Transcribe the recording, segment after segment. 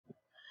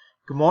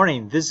Good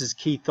morning, this is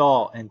Keith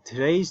All. In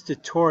today's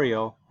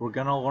tutorial, we're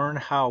going to learn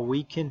how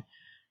we can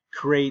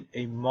create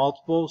a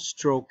multiple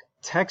stroke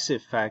text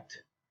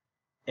effect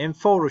in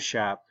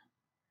Photoshop.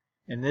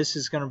 And this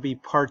is going to be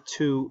part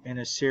 2 in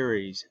a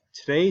series.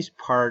 Today's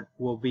part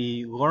will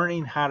be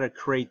learning how to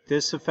create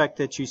this effect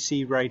that you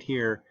see right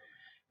here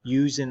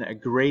using a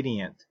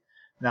gradient.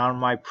 Now in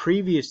my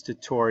previous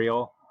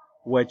tutorial,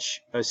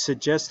 which a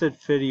suggested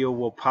video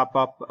will pop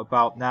up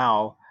about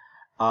now,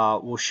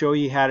 we'll show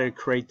you how to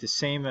create the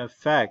same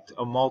effect,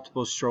 a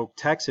multiple stroke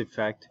text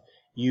effect,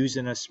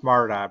 using a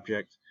smart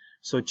object.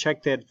 So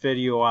check that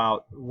video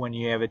out when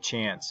you have a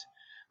chance.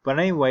 But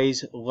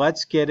anyways,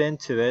 let's get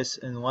into this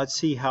and let's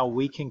see how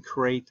we can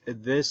create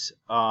this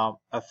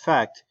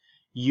effect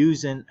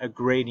using a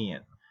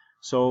gradient.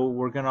 So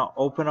we're going to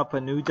open up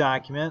a new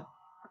document.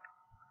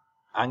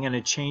 I'm going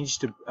to change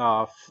the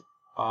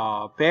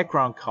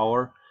background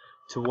color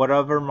to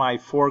whatever my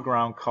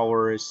foreground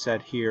color is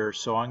set here.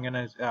 So I'm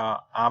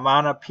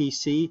on a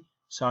PC,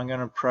 so I'm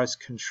going to press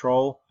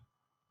Control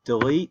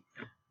Delete.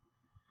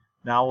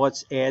 Now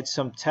let's add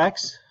some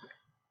text.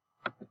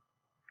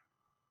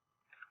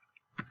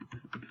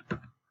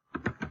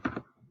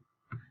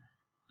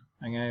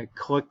 I'm going to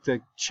click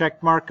the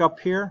check mark up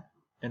here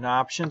in the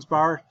options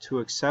bar to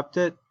accept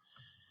it.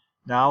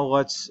 Now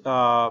let's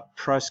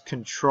press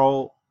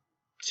Control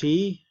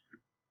T.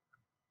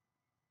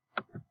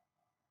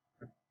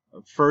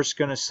 First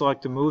going to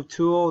select the move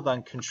tool,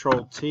 then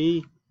Control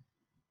T.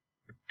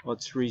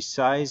 Let's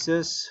resize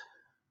this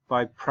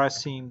by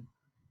pressing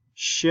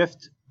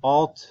Shift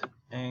Alt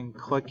and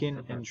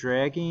clicking and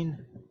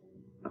dragging.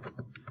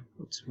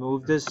 Let's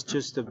move this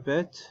just a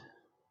bit.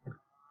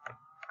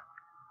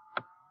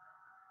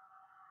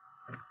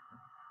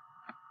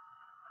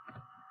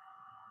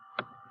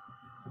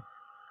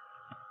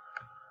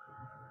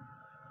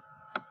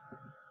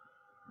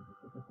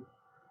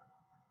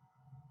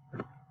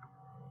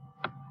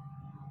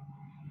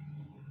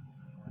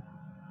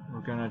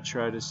 We're going to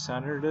try to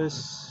center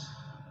this.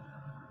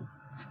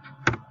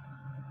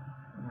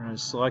 I'm going to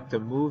select the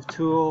move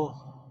tool,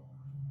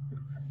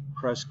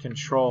 press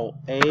Control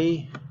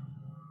A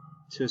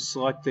to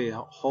select the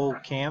whole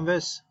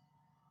canvas.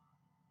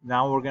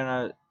 Now we're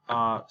going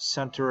to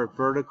center it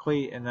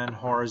vertically and then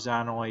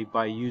horizontally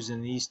by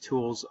using these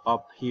tools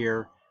up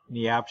here in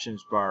the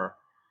options bar.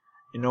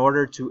 In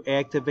order to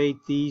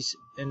activate these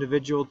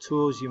individual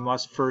tools, you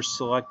must first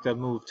select the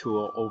move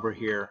tool over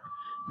here.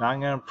 Now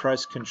I'm going to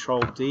press Control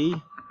D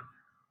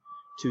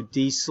to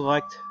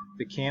deselect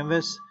the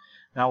canvas.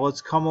 Now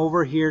let's come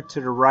over here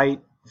to the right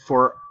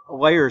for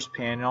Layers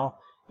panel,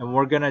 and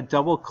we're going to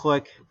double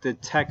click the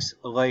text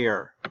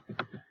layer.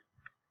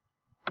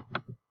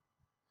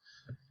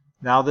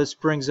 Now this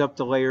brings up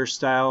the Layer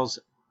Styles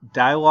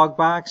dialog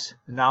box.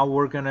 Now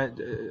we're going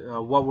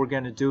to what we're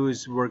going to do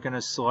is we're going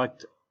to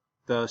select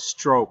the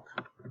stroke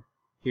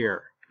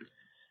here.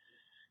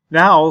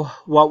 Now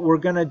what we're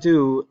going to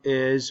do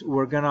is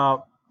we're going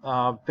to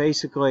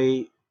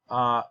basically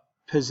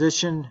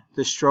position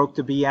the stroke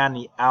to be on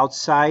the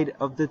outside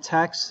of the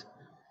text,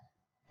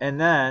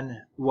 and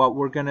then what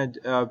we're going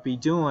to be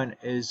doing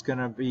is going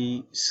to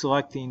be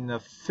selecting the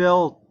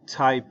fill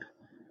type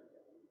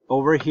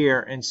over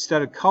here.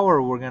 Instead of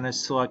color, we're going to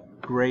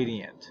select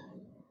gradient,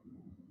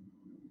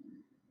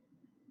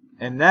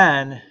 and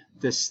then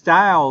the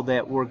style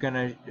that we're going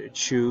to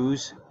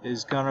choose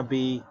is going to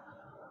be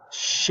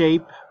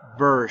shape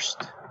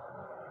burst.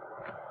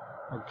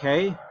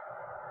 Okay,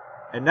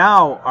 and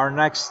now our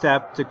next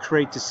step to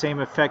create the same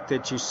effect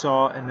that you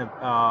saw in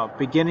the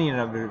beginning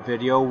of the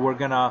video, we're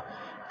going to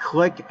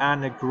click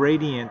on the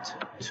gradient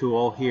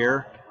tool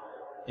here,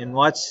 and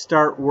let's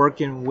start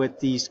working with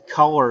these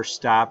color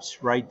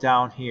stops right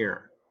down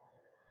here.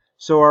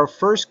 So our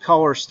first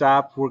color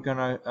stop, we're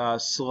going to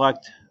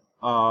select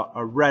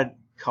a red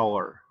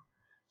color.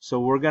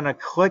 So we're going to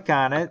click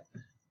on it,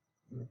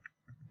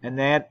 and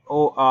that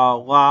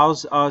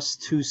allows us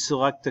to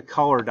select the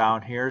color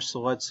down here.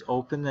 So let's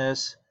open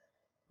this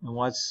and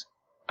let's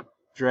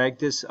drag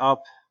this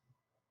up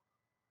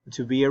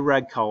to be a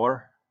red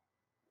color.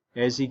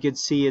 As you can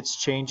see, it's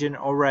changing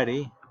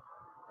already.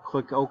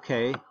 Click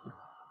OK.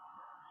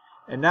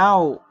 And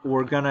now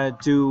we're going to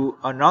do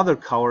another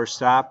color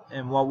stop,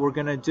 and what we're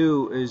going to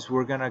do is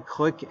we're going to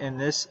click in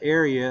this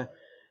area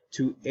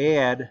to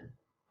add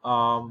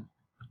a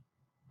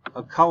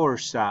color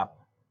stop.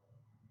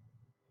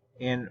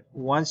 And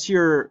once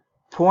your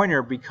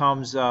pointer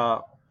becomes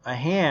a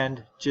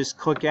hand, just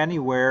click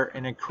anywhere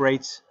and it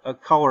creates a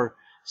color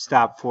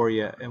stop for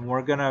you. And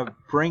we're going to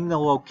bring the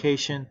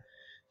location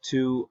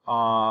to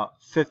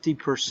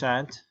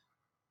 50%.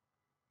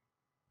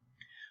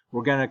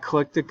 We're going to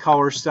click the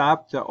color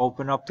stop to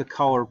open up the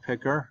color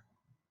picker.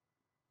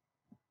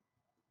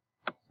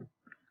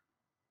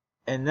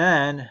 And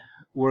then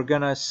we're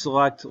going to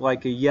select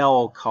like a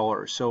yellow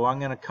color. So I'm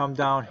going to come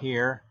down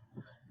here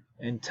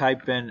and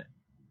type in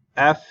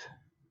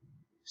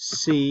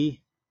FC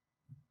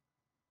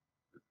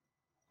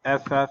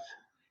FF00.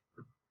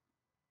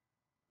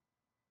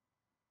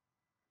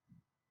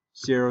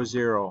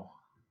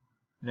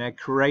 and that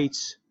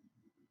creates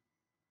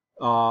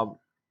a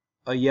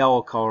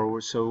yellow color.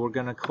 So we're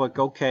going to click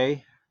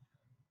OK,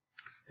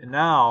 and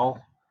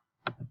now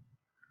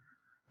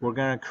we're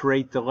going to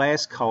create the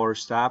last color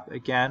stop.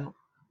 Again,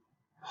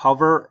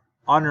 hover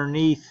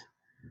underneath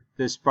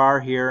this bar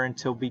here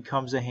until it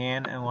becomes a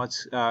hand, and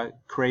let's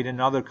create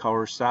another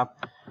color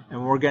stop,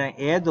 and we're going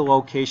to add the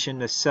location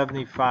to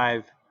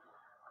 75%.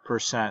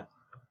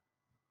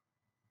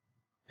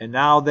 And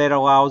now that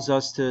allows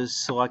us to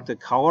select a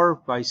color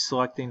by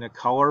selecting the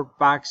color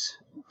box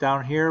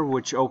down here,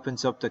 which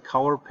opens up the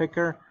color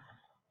picker,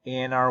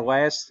 and our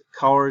last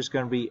color is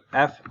going to be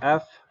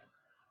FF00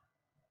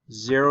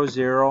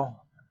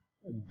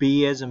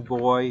 B as in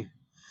boy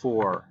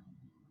 4.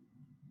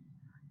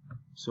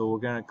 So we're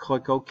going to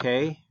click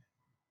OK,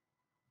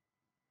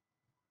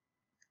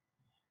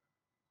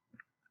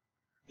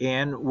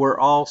 and we're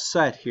all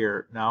set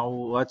here. Now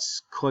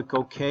let's click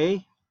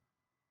OK,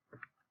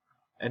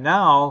 and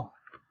now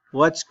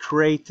let's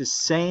create the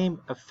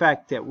same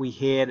effect that we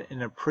had in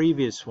the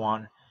previous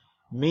one,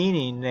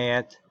 meaning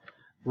that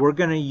we're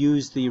going to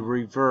use the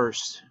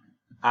reverse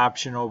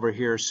option over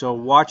here. So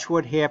watch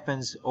what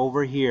happens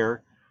over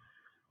here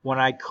when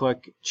I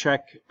click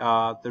check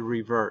the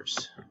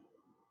reverse.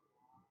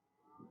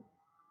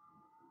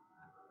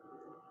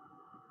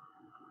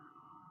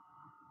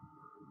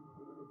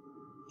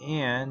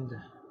 And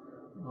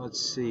let's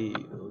see,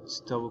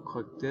 let's double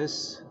click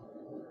this.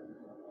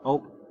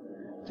 Oh,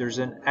 there's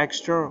an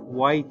extra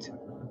white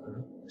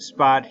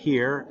spot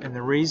here, and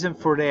the reason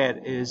for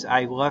that is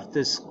I left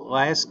this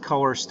last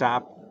color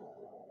stop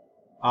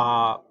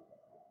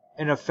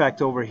in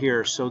effect over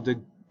here. So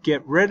to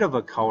get rid of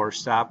a color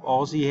stop,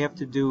 all you have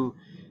to do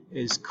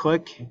is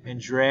click and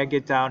drag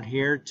it down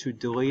here to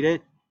delete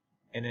it,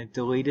 and it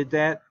deleted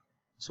that.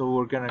 So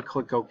we're going to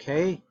click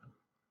OK,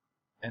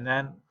 and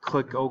then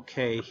click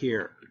OK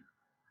here.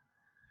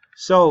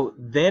 So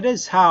that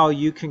is how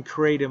you can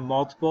create a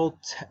multiple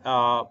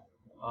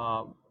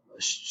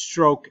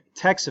stroke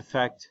text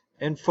effect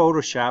in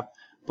Photoshop,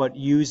 but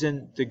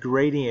using the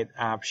gradient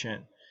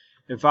option.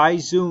 If I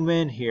zoom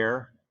in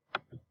here,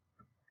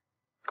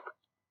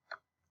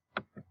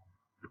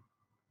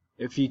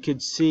 if you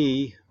could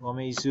see, let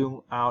me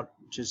zoom out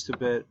just a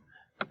bit.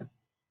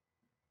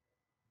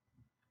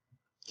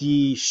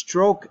 The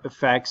stroke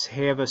effects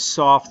have a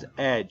soft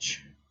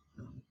edge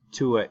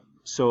to it,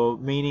 so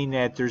meaning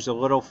that there's a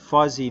little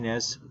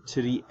fuzziness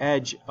to the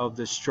edge of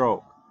the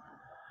stroke.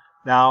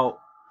 Now,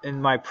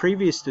 in my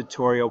previous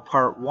tutorial,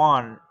 part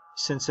 1,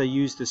 since I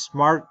used the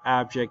Smart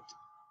Object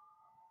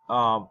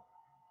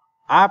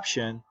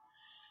option,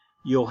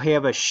 you'll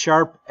have a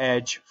sharp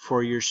edge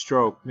for your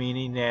stroke,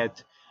 meaning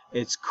that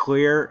it's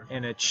clear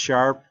and it's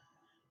sharp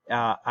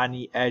on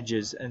the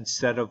edges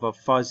instead of a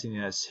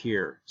fuzziness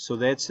here. So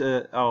that's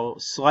a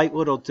slight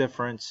little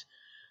difference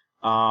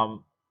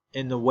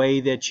in the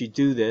way that you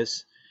do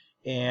this,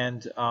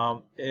 and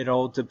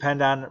it'll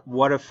depend on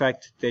what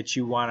effect that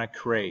you want to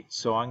create.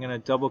 So I'm going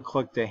to double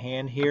click the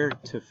hand here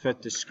to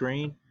fit the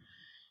screen,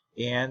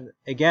 and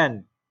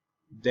again,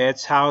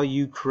 that's how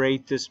you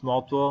create this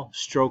multiple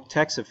stroke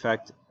text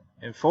effect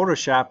in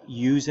Photoshop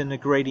using the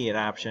gradient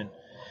option.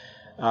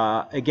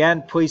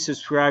 Again, please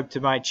subscribe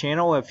to my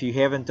channel if you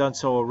haven't done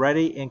so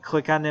already, and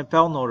click on that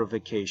bell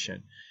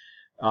notification.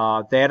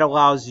 That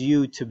allows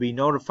you to be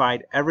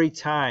notified every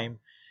time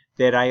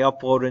that I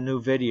upload a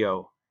new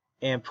video.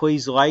 And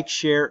please like,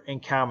 share,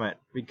 and comment,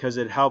 because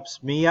it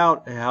helps me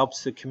out, it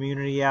helps the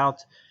community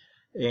out,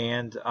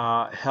 and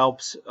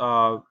helps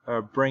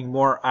bring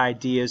more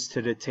ideas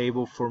to the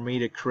table for me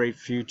to create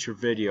future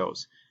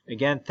videos.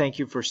 Again, thank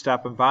you for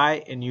stopping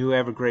by, and you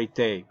have a great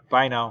day.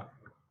 Bye now.